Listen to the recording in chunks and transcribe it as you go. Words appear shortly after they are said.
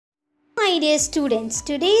my dear students,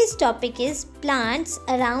 today's topic is plants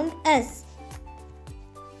around us.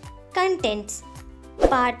 Contents: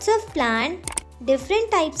 parts of plant, different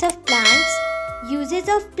types of plants, uses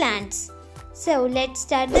of plants. So let's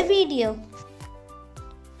start the video.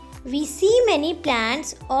 We see many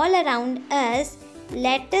plants all around us.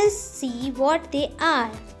 Let us see what they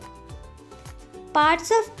are.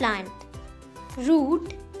 Parts of plant: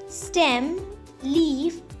 root, stem,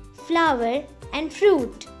 leaf, flower and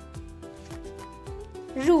fruit.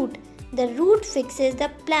 Root. The root fixes the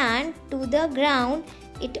plant to the ground.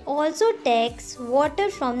 It also takes water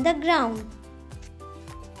from the ground.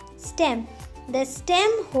 Stem. The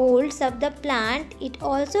stem holds up the plant. It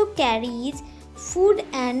also carries food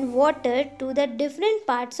and water to the different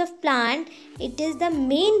parts of plant. It is the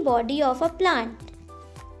main body of a plant.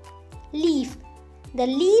 Leaf. The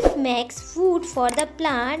leaf makes food for the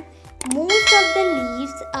plant. Most of the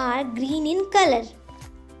leaves are green in color.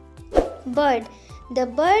 Bud. The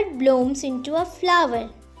bud blooms into a flower.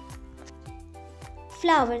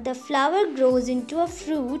 Flower. The flower grows into a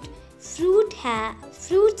fruit. Fruits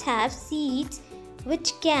have seeds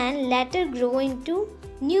which can later grow into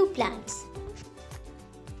new plants.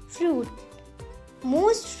 Fruit.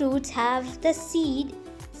 Most fruits have the seed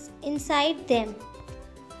inside them.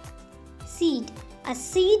 Seed. A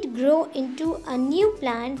seed grows into a new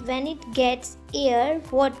plant when it gets air,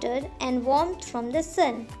 water and warmth from the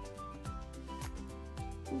sun.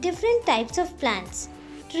 Different types of plants.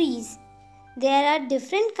 Trees. There are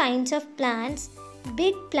different kinds of plants.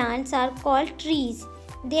 Big plants are called trees.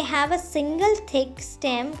 They have a single thick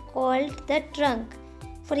stem called the trunk.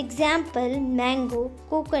 For example, mango,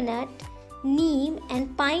 coconut, neem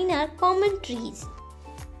and pine are common trees.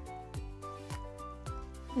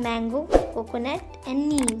 Mango, coconut and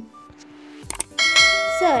neem.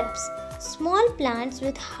 Shrubs. Small plants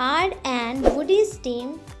with hard and woody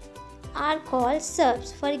stem are called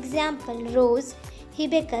shrubs. For example, rose,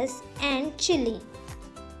 hibiscus and chili.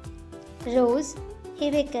 Rose,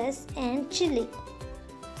 hibiscus and chili.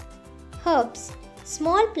 Herbs.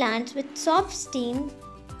 Small plants with soft stem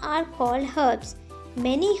are called herbs.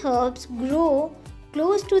 Many herbs grow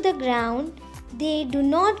close to the ground. They do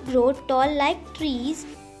not grow tall like trees.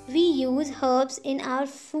 We use herbs in our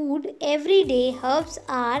food every day. Herbs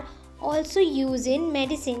are also used in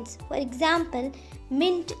medicines. For example,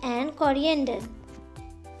 mint and coriander.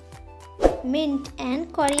 Mint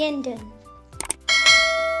and coriander.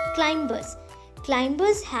 Climbers.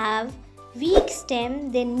 Climbers have weak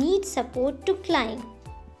stem. They need support to climb.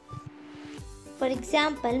 For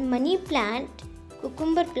example, money plant,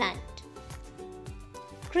 cucumber plant.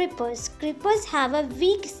 Creepers. Creepers have a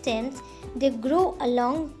weak stems. They grow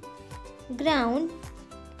along ground.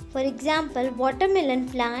 For example, watermelon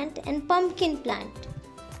plant and pumpkin plant.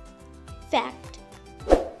 Fact: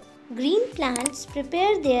 green plants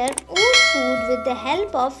prepare their own food with the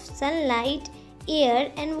help of sunlight,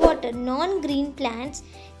 air and water. Non-green plants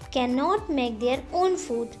cannot make their own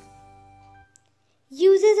food.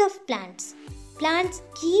 Uses of plants. Plants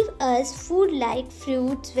give us food like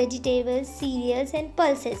fruits, vegetables, cereals and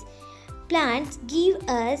pulses. Plants give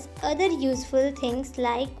us other useful things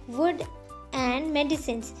like wood and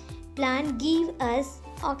medicines. Plants give us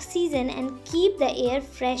oxygen and keep the air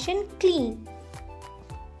fresh and clean.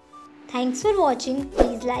 Thanks for watching.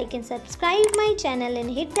 Please like and subscribe my channel and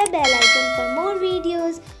hit the bell icon for more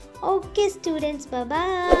videos. Okay students, bye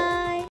bye.